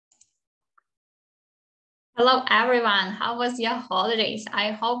Hello, everyone. How was your holidays?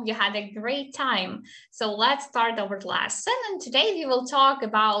 I hope you had a great time. So let's start our lesson. And today we will talk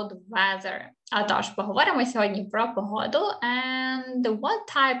about weather. Тож, поговоримо сьогодні про погоду. And what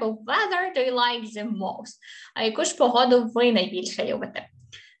type of weather do you like the most? А яку ж погоду ви найбільше любите?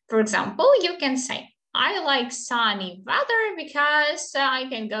 For example, you can say, I like sunny weather because I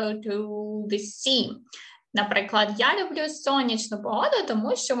can go to the sea. Наприклад, я люблю сонячну погоду,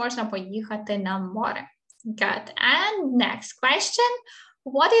 тому що можна поїхати на море. Good. And next question.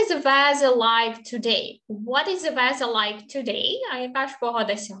 What is the weather like today? What is the weather like today? А яка ж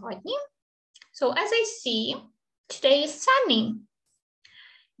погода сьогодні? So as I see, today is sunny.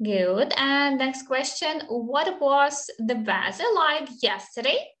 Good. And next question. What was the weather like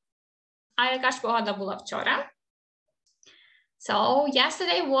yesterday? А яка ж погода була вчора? So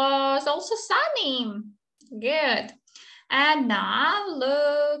yesterday was also sunny. Good. And now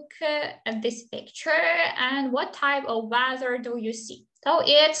look at this picture and what type of weather do you see? So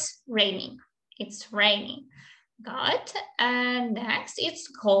it's raining. It's raining. Good. And next it's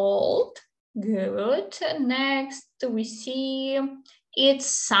cold. Good. Next we see it's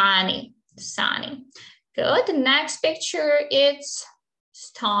sunny. Sunny. Good. Next picture it's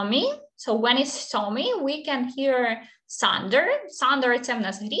stormy. So when it's stormy, we can hear thunder. Thunder – це в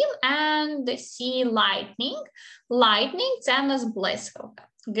нас грім, and see lightning. Lightning – це в нас блискавка.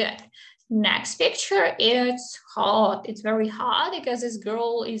 Good. Next picture, it's hot. It's very hot because this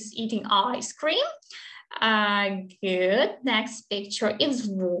girl is eating ice cream. Good. Next picture, it's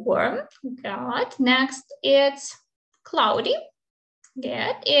warm. Good. Next, it's cloudy.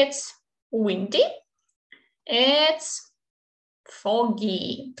 Good. It's windy. It's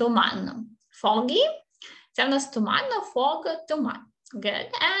foggy. Туманно. Foggy. Це в нас туманно, fog, туман. Good.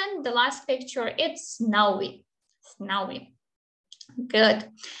 And the last picture, it's snowy. Snowy.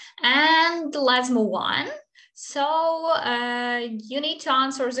 Good. And let's move on. So you need to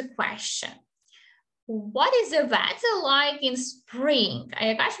answer the question. What is the weather like in spring? А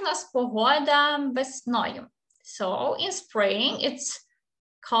яка ж у нас погода весною? So in spring, it's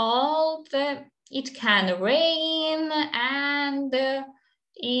cold, it can rain, and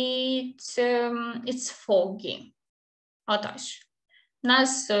it's foggy. Отож, у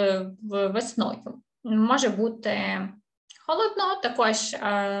нас весною може бути холодно, також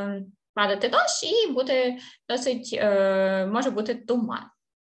падати дощ і буде досить, може бути туман.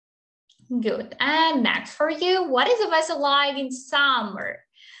 Good. And next for you, what is the weather like in summer?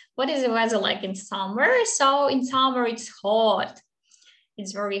 What is the weather like in summer? So in summer it's hot.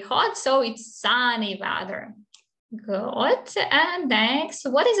 It's very hot, so it's sunny weather. Good. And next,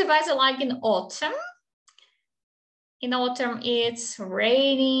 what is the weather like in autumn? In autumn, it's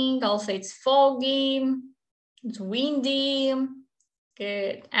raining, also it's foggy, it's windy.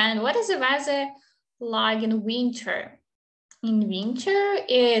 Good. And what is the weather like in winter? In winter,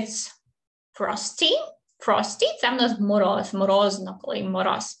 it's frosty. Frosty, це в нас мороз, морозно, коли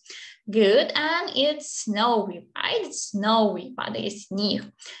мороз. Good. And it's snowy, right? It's snowy, падає сніг.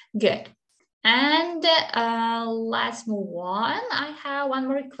 Good. And let's move on. I have one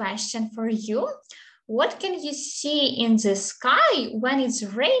more question for you. What can you see in the sky when it's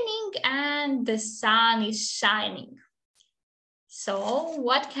raining and the sun is shining? So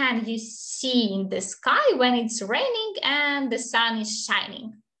what can you see in the sky when it's raining and the sun is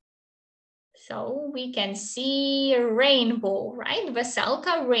shining? So we can see a rainbow, right?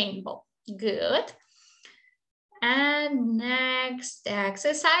 Veselka rainbow. Good. And next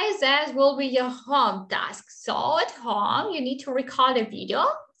exercise will be your home task. So at home, you need to record a video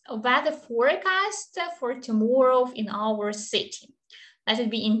of weather forecast for tomorrow in our city. Let it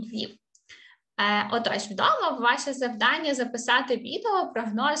be in view. Отож, вдома ваше завдання записати відео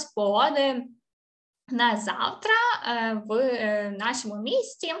прогноз погоди на завтра в нашому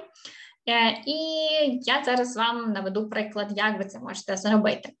місті. І я зараз вам наведу приклад, як ви це можете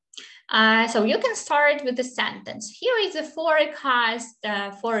зробити. So you can start with the sentence. Here is the forecast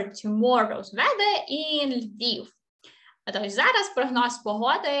for tomorrow's weather in Lviv. Тож зараз прогноз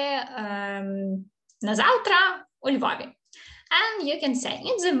погоди на завтра у Львові. And you can say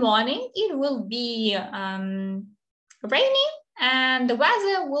in the morning it will be rainy and the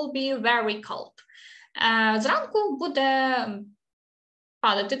weather will be very cold. Зранку буде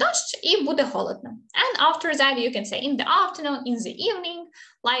падати дощ і буде холодно. And after that you can say in the afternoon, in the evening,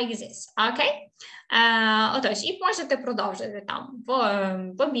 like this, okay? Отож, і можете продовжити там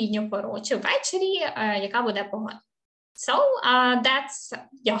в обідню пору чи ввечері, яка буде погода. So that's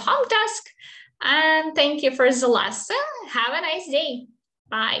your home task. And thank you for the lesson. Have a nice day.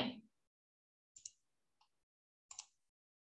 Bye.